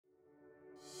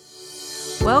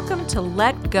Welcome to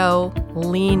Let Go,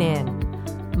 Lean In,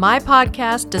 my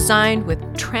podcast designed with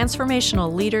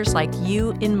transformational leaders like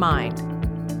you in mind.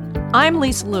 I'm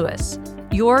Lisa Lewis,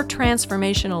 your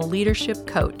transformational leadership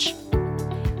coach.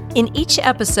 In each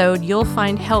episode, you'll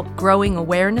find help growing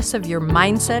awareness of your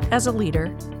mindset as a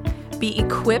leader, be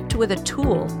equipped with a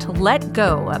tool to let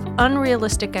go of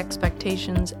unrealistic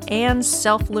expectations and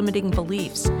self-limiting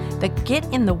beliefs that get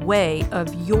in the way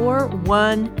of your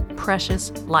one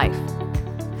precious life.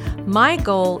 My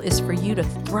goal is for you to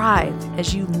thrive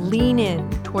as you lean in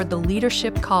toward the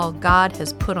leadership call God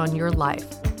has put on your life.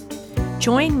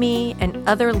 Join me and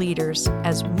other leaders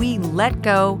as we let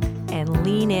go and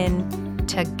lean in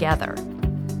together.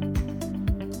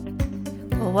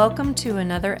 Well, welcome to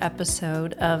another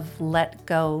episode of Let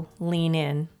Go, Lean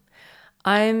In.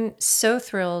 I'm so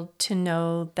thrilled to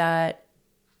know that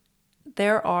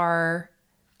there are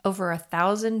over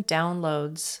 1,000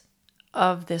 downloads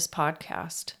of this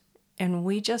podcast, and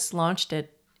we just launched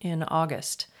it in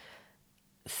August.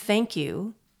 Thank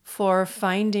you for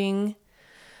finding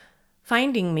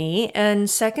me, and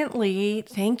secondly,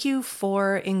 thank you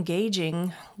for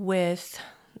engaging with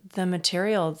the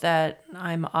material that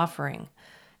I'm offering.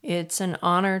 It's an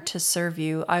honor to serve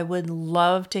you. I would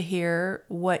love to hear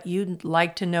what you'd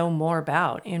like to know more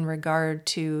about in regard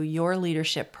to your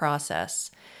leadership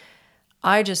process.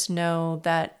 I just know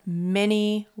that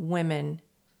many women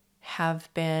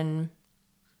have been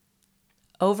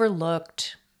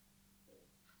overlooked,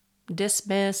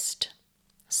 dismissed,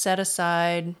 set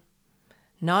aside,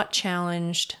 not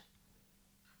challenged,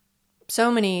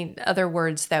 so many other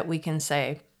words that we can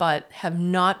say, but have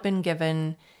not been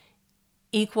given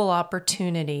equal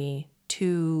opportunity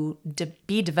to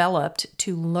be developed,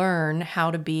 to learn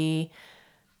how to be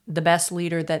the best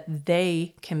leader that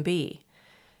they can be.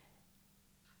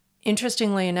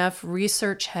 Interestingly enough,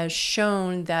 research has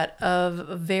shown that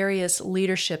of various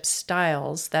leadership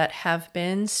styles that have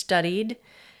been studied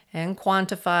and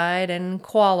quantified and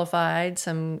qualified,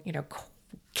 some,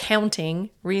 counting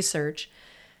research,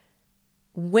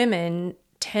 women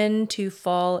tend to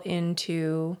fall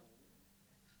into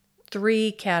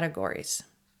 3 categories.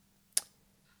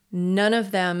 None of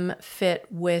them fit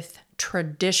with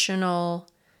traditional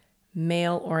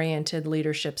male-oriented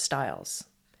leadership styles.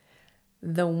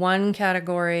 The one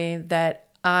category that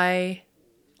I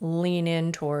lean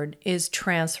in toward is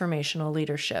transformational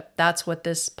leadership. That's what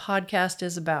this podcast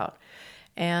is about.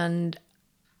 And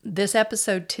this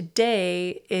episode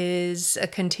today is a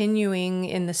continuing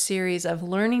in the series of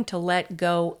learning to let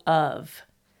go of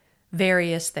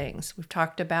various things. We've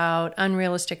talked about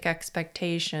unrealistic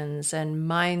expectations and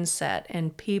mindset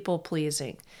and people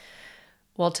pleasing.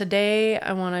 Well, today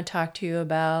I want to talk to you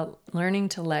about learning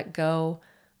to let go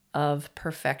of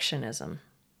perfectionism.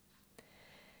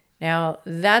 Now,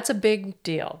 that's a big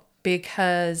deal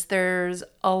because there's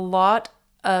a lot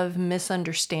of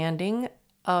misunderstanding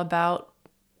about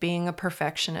being a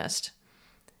perfectionist.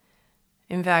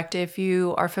 In fact, if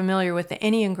you are familiar with the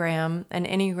Enneagram, an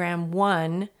Enneagram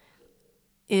 1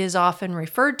 is often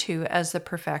referred to as the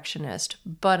perfectionist,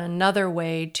 but another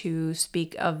way to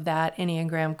speak of that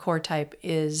Enneagram core type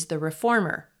is the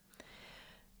reformer.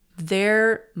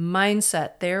 Their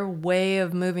mindset, their way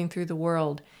of moving through the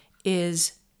world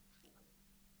is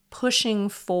pushing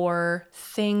for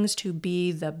things to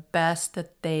be the best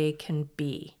that they can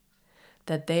be,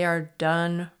 that they are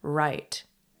done right.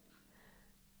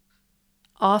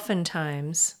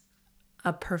 Oftentimes,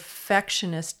 a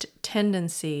perfectionist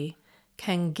tendency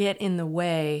can get in the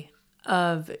way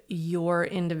of your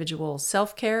individual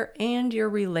self-care and your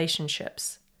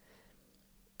relationships,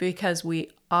 because we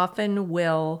often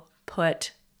will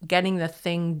put getting the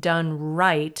thing done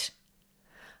right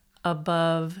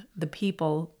above the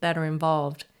people that are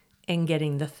involved in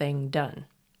getting the thing done.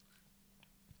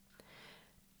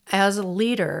 As a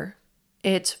leader,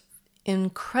 it's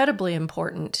incredibly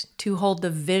important to hold the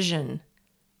vision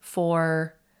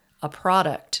for a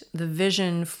product, the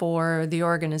vision for the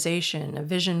organization, a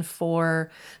vision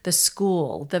for the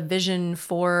school, the vision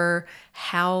for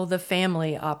how the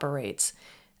family operates.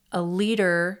 A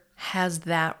leader has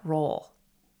that role.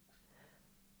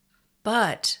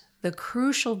 But the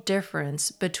crucial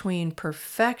difference between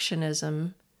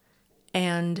perfectionism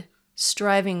and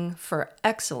striving for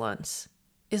excellence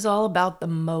is all about the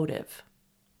motive.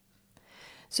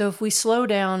 So if we slow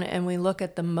down and we look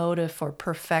at the motive for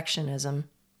perfectionism,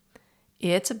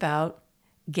 it's about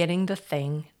getting the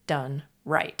thing done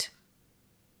right.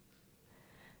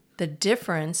 The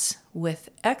difference with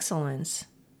excellence,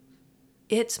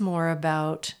 it's more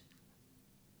about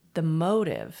the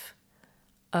motive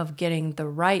of getting the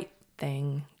right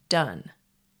thing done.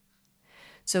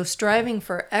 So striving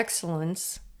for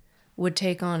excellence would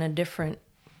take on a different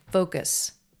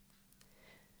focus.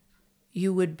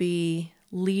 You would be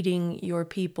leading your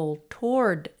people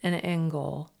toward an end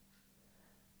goal.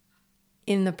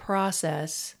 In the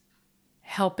process,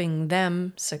 helping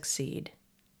them succeed.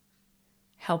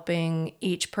 Helping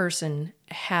each person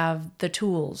have the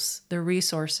tools, the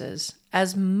resources,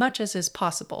 as much as is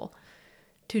possible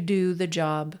to do the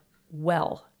job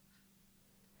well.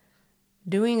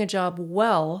 Doing a job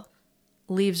well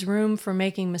leaves room for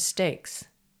making mistakes.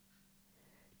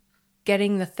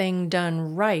 Getting the thing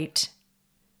done right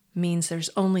means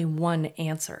there's only one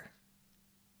answer.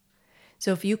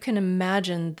 So if you can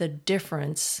imagine the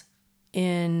difference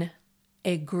in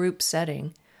a group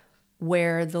setting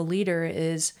where the leader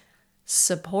is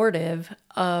supportive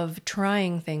of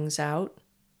trying things out,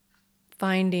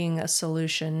 finding a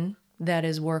solution that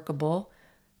is workable,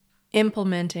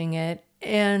 implementing it,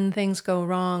 and things go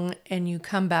wrong, and you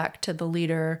come back to the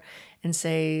leader and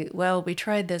say, well, we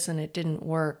tried this and it didn't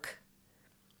work.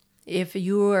 If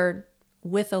you are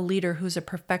with a leader who's a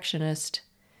perfectionist,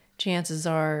 chances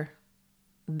are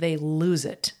they lose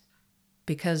it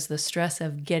because the stress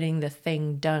of getting the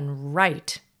thing done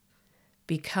right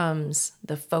becomes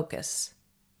the focus.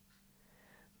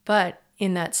 But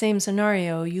in that same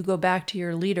scenario, you go back to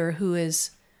your leader who is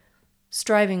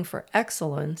striving for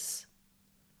excellence.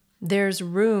 There's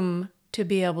room to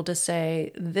be able to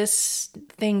say, this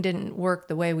thing didn't work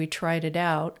the way we tried it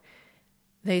out.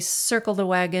 They circle the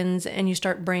wagons and you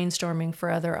start brainstorming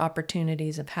for other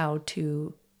opportunities of how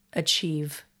to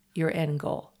achieve your end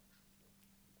goal.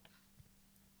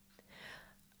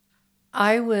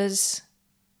 I was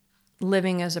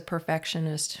living as a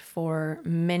perfectionist for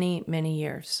many, many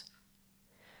years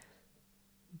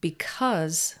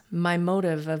because my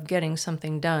motive of getting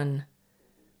something done,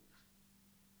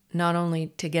 not only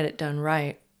to get it done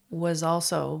right, was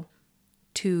also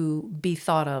to be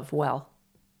thought of well,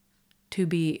 to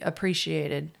be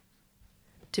appreciated,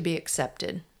 to be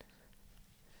accepted.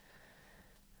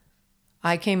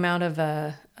 I came out of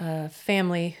a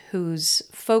family whose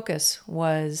focus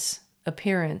was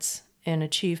appearance and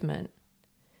achievement.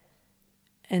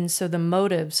 And so the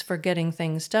motives for getting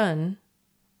things done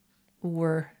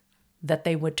were that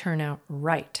they would turn out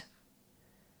right.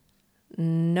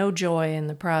 No joy in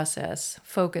the process,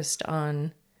 focused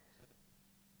on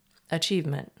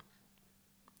achievement.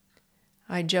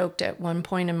 I joked at one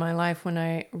point in my life when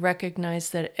I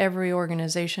recognized that every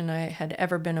organization I had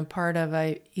ever been a part of,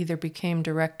 I either became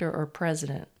director or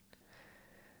president.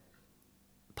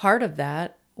 Part of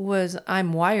that was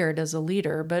I'm wired as a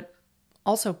leader, but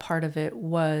also part of it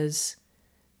was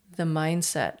the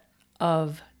mindset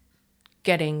of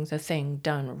getting the thing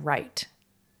done right.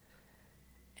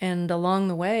 And along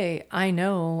the way, I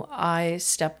know I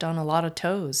stepped on a lot of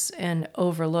toes and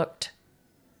overlooked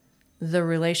the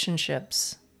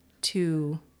relationships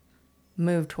to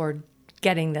move toward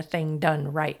getting the thing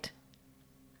done right.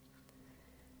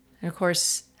 And of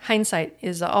course, hindsight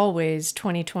is always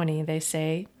 20/20, they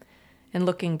say. And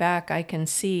looking back, I can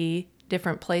see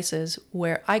different places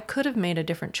where I could have made a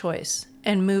different choice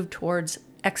and moved towards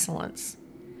excellence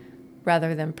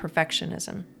rather than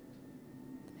perfectionism.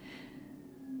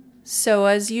 So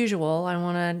as usual, I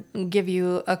want to give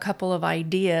you a couple of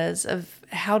ideas of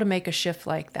how to make a shift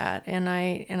like that. And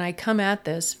I come at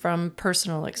this from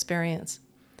personal experience.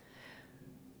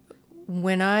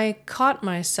 When I caught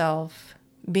myself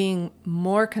being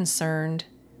more concerned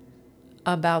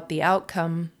about the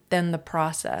outcome than the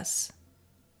process,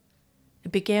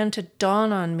 it began to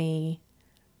dawn on me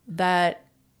that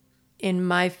in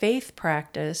my faith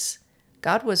practice,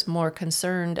 God was more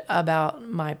concerned about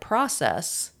my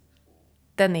process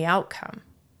than the outcome.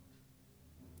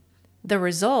 The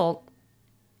result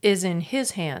is in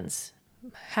His hands,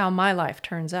 how my life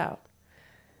turns out.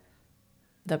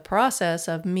 The process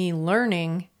of me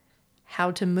learning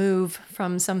how to move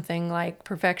from something like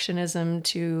perfectionism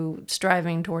to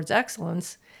striving towards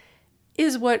excellence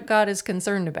is what God is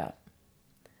concerned about.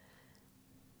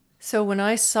 So when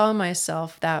I saw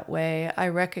myself that way, I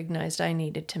recognized I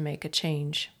needed to make a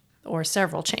change, or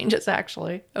several changes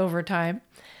actually, over time.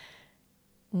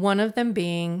 One of them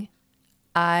being,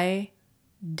 I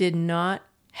did not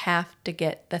have to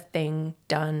get the thing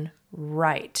done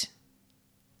right.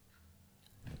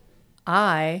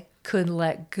 I could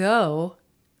let go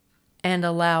and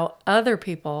allow other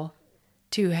people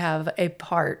to have a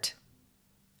part,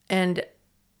 and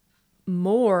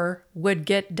more would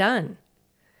get done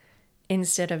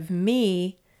instead of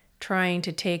me trying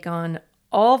to take on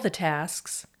all the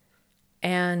tasks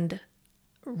and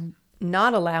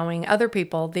not allowing other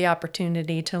people the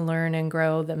opportunity to learn and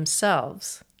grow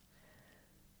themselves.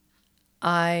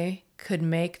 I could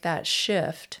make that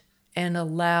shift and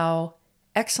allow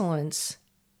excellence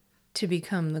to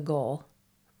become the goal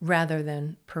rather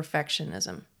than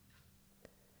perfectionism.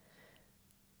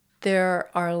 There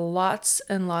are lots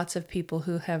and lots of people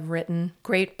who have written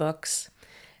great books,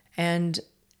 and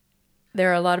there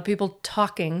are a lot of people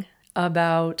talking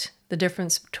about the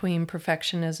difference between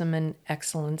perfectionism and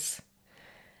excellence.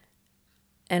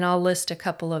 And I'll list a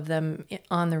couple of them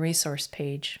on the resource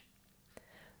page.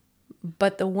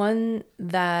 But the one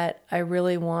that I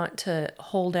really want to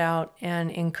hold out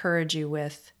and encourage you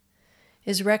with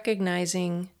is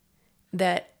recognizing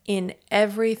that in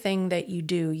everything that you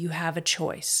do, you have a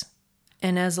choice.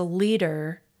 And as a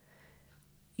leader,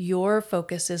 your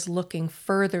focus is looking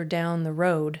further down the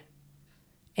road,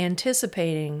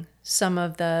 anticipating some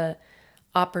of the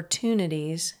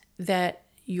opportunities that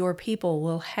your people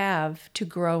will have to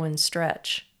grow and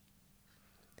stretch.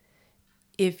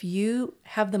 If you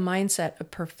have the mindset of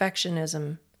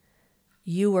perfectionism,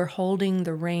 you are holding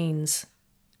the reins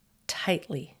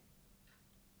tightly.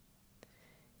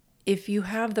 If you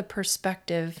have the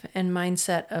perspective and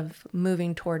mindset of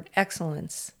moving toward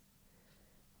excellence,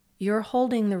 you're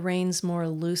holding the reins more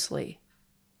loosely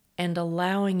and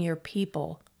allowing your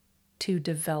people to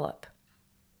develop.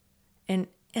 And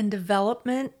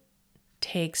development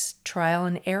takes trial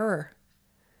and error.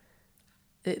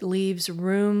 It leaves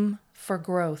room for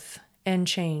growth and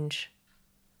change.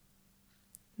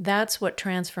 That's what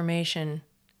transformation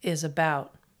is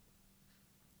about.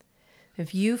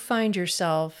 If you find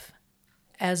yourself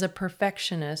as a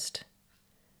perfectionist,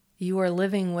 you are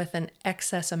living with an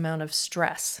excess amount of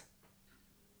stress.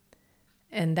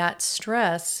 And that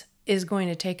stress is going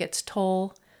to take its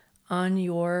toll on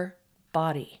your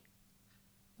body,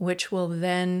 which will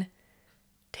then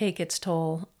take its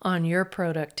toll on your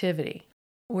productivity.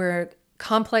 We're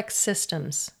complex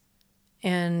systems,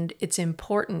 and it's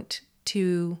important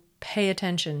to pay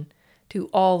attention to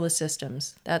all the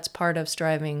systems. That's part of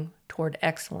striving toward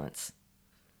excellence.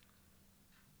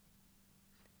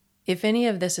 If any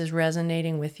of this is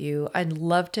resonating with you, I'd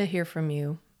love to hear from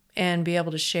you and be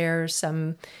able to share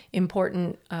some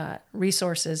important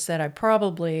resources that I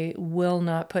probably will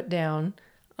not put down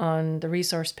on the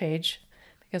resource page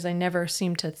because I never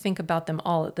seem to think about them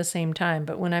all at the same time.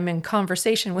 But when I'm in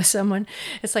conversation with someone,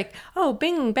 it's like, oh,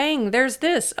 bing, bang, there's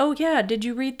this. Oh, yeah, did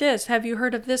you read this? Have you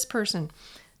heard of this person?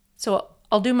 So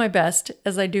I'll do my best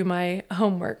as I do my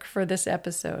homework for this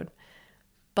episode.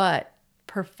 But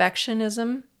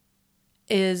perfectionism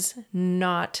is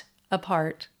not a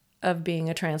part of being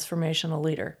a transformational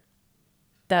leader.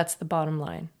 That's the bottom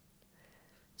line.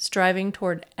 Striving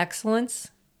toward excellence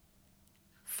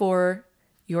for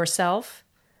yourself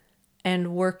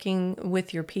and working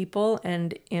with your people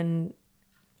and in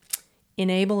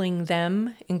enabling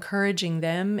them, encouraging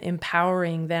them,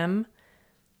 empowering them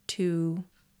to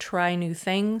try new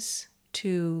things,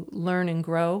 to learn and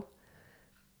grow.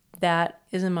 That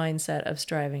is a mindset of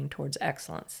striving towards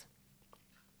excellence.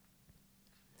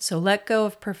 So let go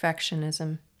of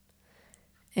perfectionism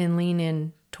and lean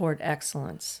in toward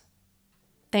excellence.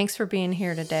 Thanks for being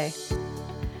here today.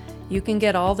 You can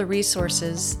get all the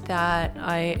resources that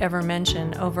I ever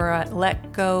mention over at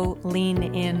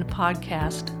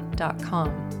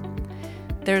letgoleaninpodcast.com.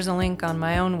 There's a link on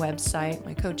my own website,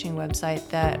 my coaching website,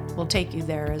 that will take you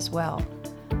there as well.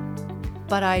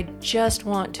 But I just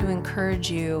want to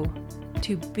encourage you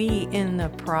to be in the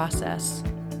process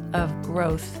of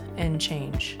growth and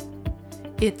change.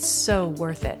 It's so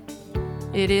worth it.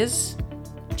 It is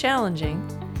challenging,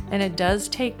 and it does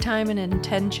take time and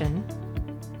intention,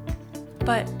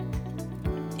 but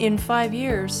in 5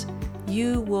 years,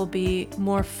 you will be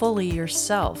more fully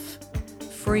yourself,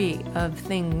 free of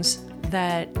things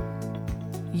that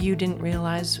you didn't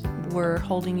realize were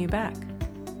holding you back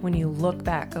when you look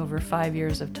back over 5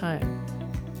 years of time.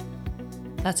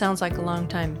 That sounds like a long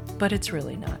time, but it's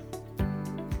really not.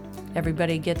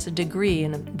 Everybody gets a degree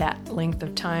in that length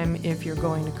of time if you're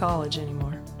going to college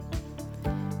anymore.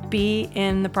 Be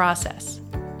in the process.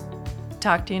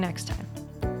 Talk to you next time.